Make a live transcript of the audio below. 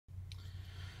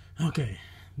Okay,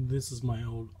 this is my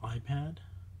old iPad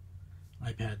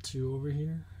 2 over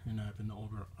here, and I have an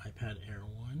older iPad Air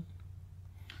 1.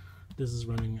 This is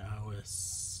running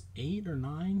iOS 8 or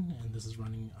 9, and this is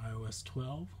running iOS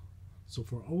 12. So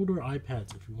for older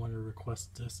iPads, if you want to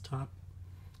request desktop,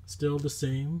 still the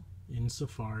same in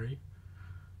Safari.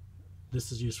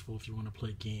 This is useful if you want to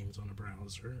play games on a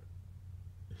browser.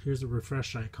 Here's a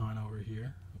refresh icon over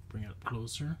here. I'll bring it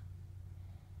closer.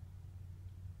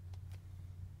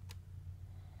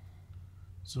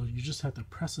 So you just have to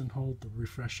press and hold the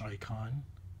refresh icon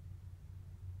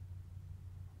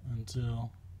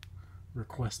until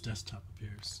request desktop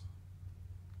appears.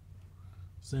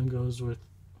 Same goes with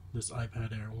this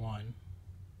iPad Air 1.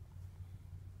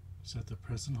 Just have to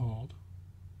press and hold.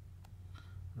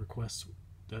 Request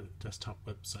desktop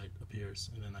website appears,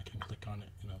 and then I can click on it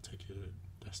and it'll take you to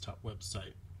the desktop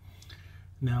website.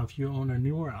 Now if you own a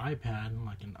newer iPad,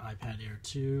 like an iPad Air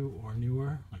 2 or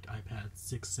newer, like iPad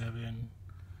 6, 7,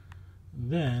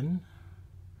 then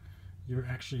you're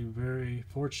actually very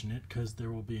fortunate because there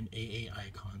will be an AA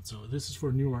icon. So this is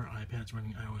for newer iPads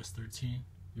running iOS 13.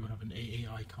 You have an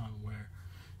AA icon where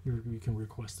you can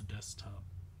request the desktop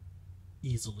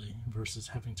easily versus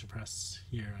having to press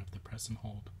here. I have to press and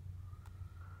hold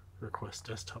request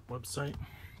desktop website.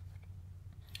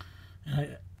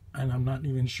 And I'm not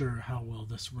even sure how well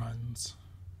this runs.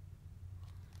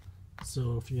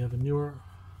 So if you have a newer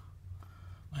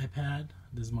iPad,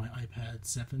 this is my iPad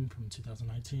 7 from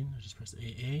 2019. I just press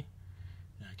AA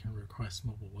and I can request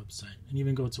mobile website, and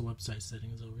even go to website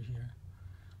settings over here.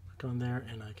 Click on there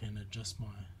and I can adjust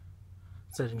my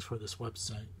settings for this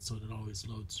website so that it always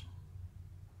loads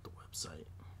the website.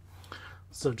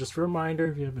 So just a reminder,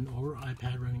 if you have an older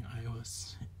iPad running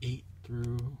iOS 8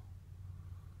 through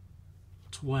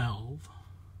 12,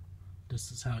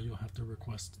 this is how you'll have to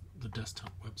request the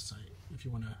desktop website if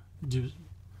you want to do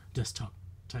desktop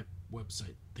type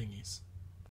website thingies.